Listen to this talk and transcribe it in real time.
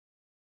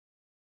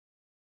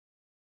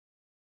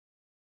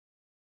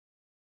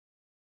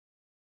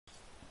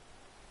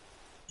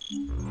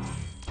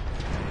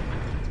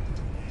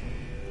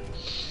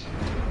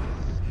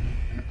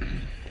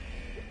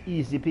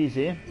Easy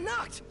peasy.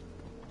 Knocked!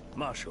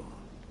 Marshal,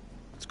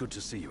 it's good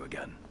to see you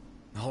again.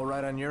 All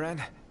right on your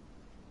end?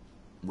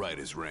 Right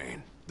as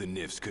rain. The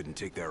Nifs couldn't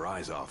take their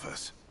eyes off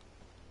us.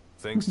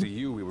 Thanks to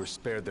you, we were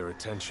spared their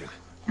attention.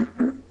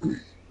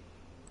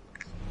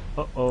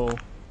 Uh-oh.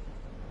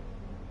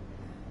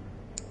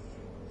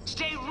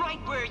 Stay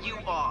right where you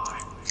are.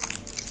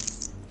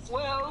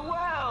 Well,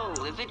 well,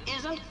 if it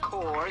isn't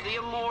Kor the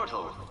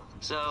Immortal.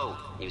 So,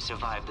 you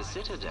survived the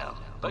Citadel,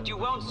 but you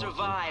won't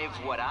survive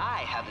what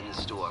I have in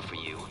store for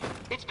you.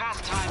 It's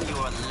past time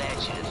your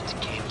legend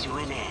came to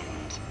an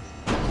end.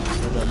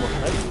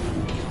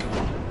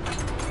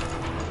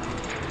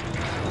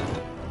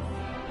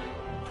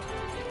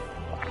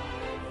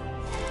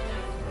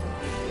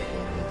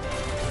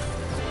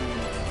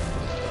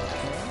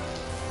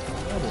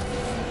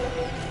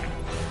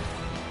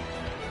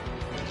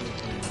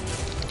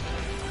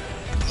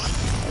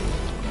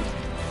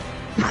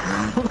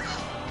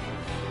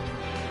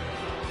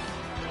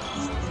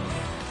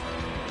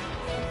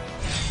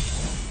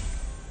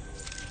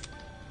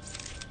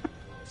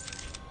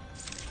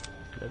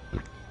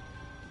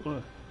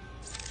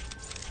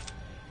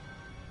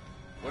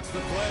 What's the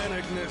plan,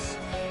 Ignis?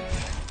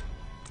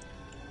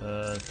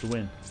 To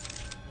win.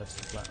 That's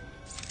the plan.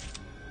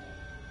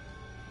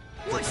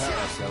 Prepare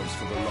ourselves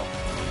for the lock.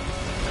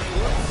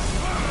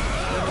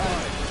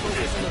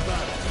 Focus on the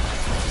battle.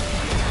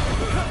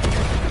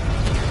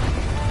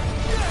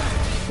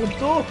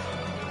 Punto!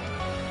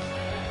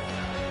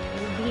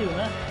 Det driver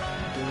med.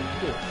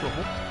 Det är så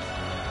hårt.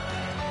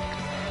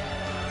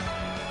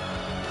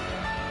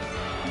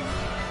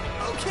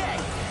 Okay!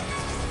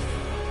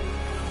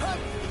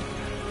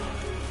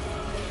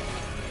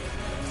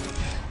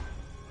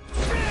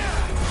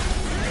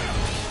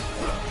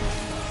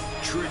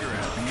 Trigger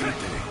happy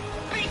anything.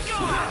 Be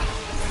gone!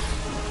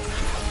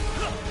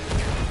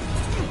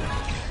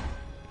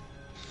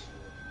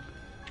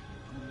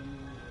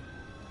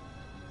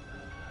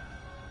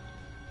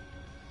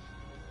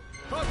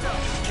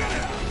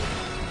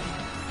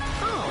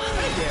 Oh,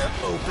 hey there,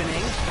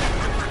 opening.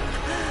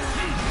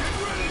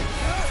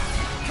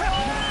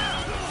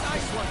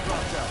 Nice one,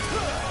 Pronto.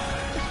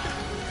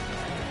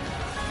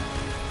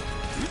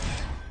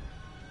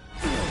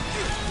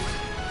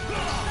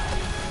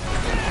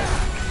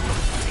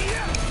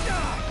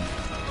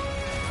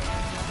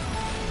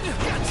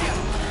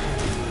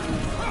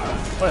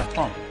 Oj,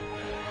 fan.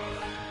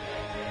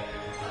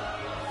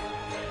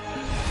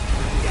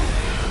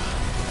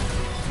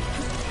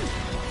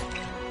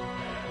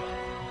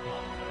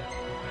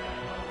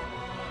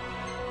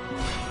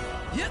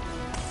 Yep.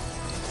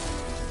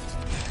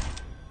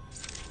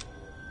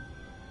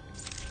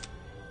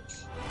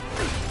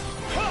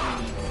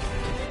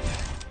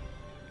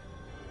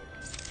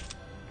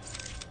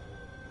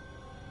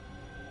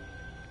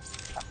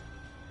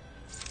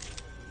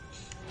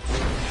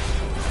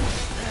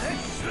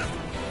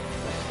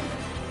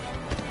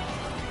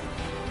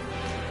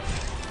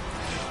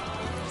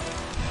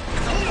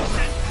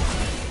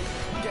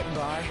 Getting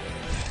by.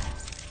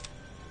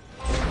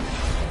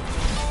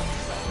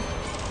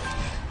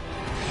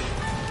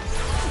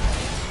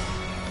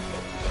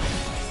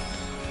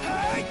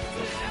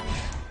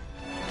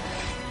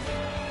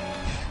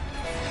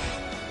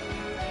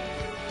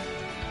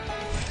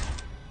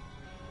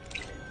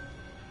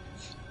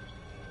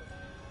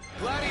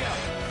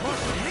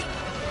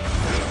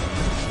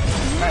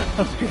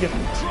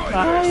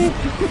 Nej!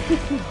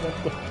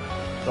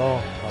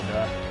 Åh, vad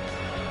bra.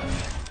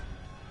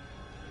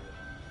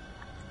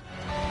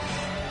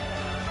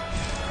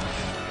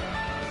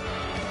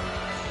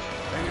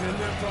 Hanging in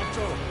there,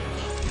 Pronto.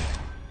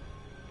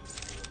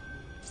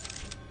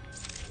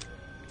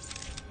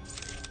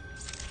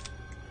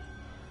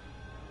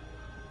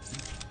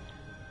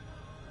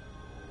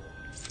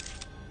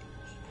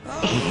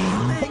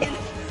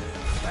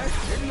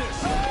 Ignis,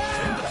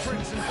 send the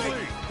prince and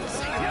flee.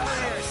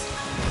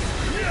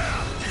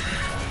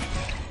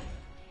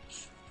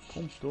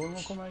 Tomstål må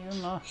komma igen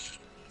undan.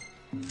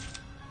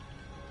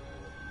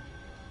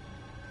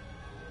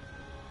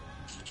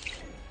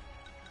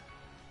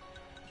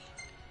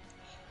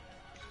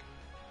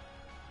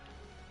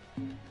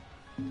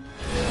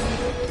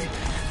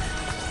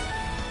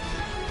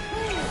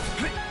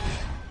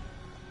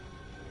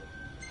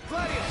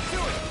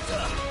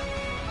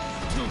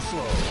 Too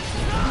slow.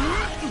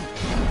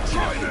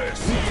 Try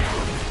this.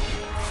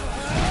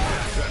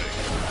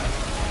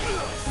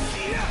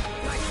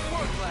 Nice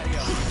work,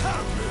 Gladio.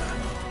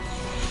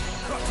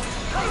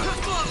 The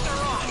gloves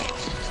are off!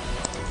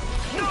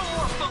 No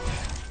more fun!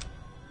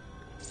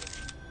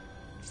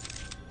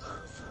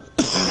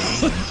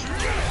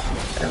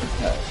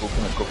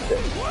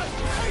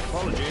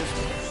 Apologies.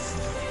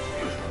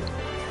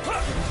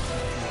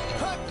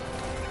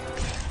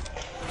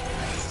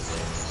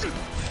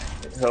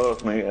 Hör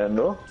du mig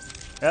ändå?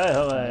 Ja, jag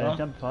hör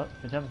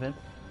kämpefint.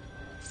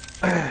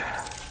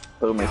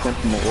 Hör du mig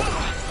kämpemorgon?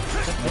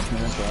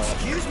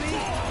 Excuse me?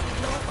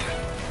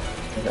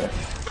 Okej.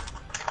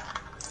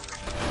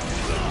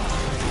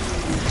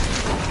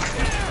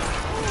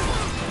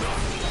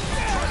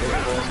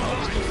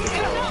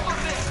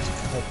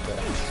 heter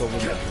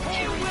sovende.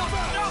 You will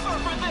suffer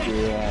for this!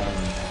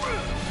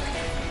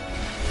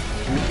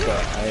 Du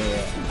putter ei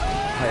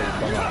hel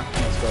banan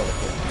med skade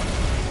på.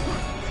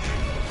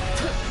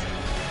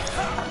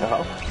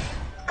 Jaha.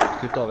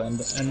 Kutt av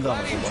endene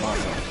på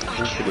bananen.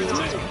 Bruker du så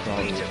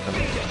har du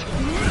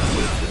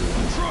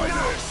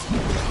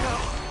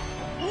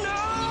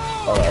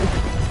Ja vel.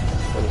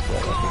 Og det står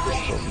at det er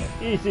sovende.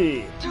 Easy!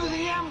 To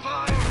the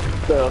Empire!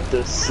 Det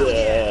hørtes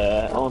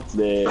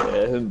ordentlig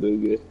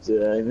humbug ut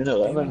i mine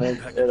ører, men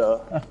er det...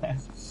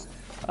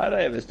 Nei, det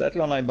er visst et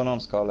eller annet i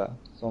bananskale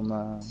som...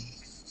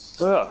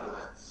 Ja.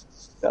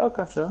 Ja,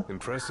 kanskje.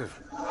 Impressive.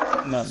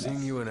 Men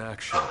Seeing you in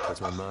action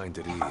puts my mind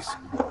at ease.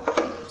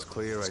 It's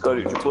clear I Skal du don't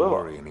ikke need to prøve?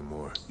 worry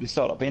anymore. vi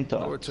sa det på I'll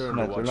internett, return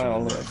så to det tror watching jeg the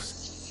aldri.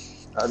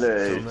 nifs. Ja, det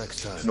er Till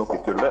next time. noe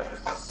tull, det.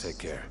 Take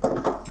care.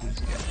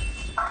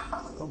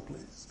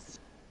 Complete.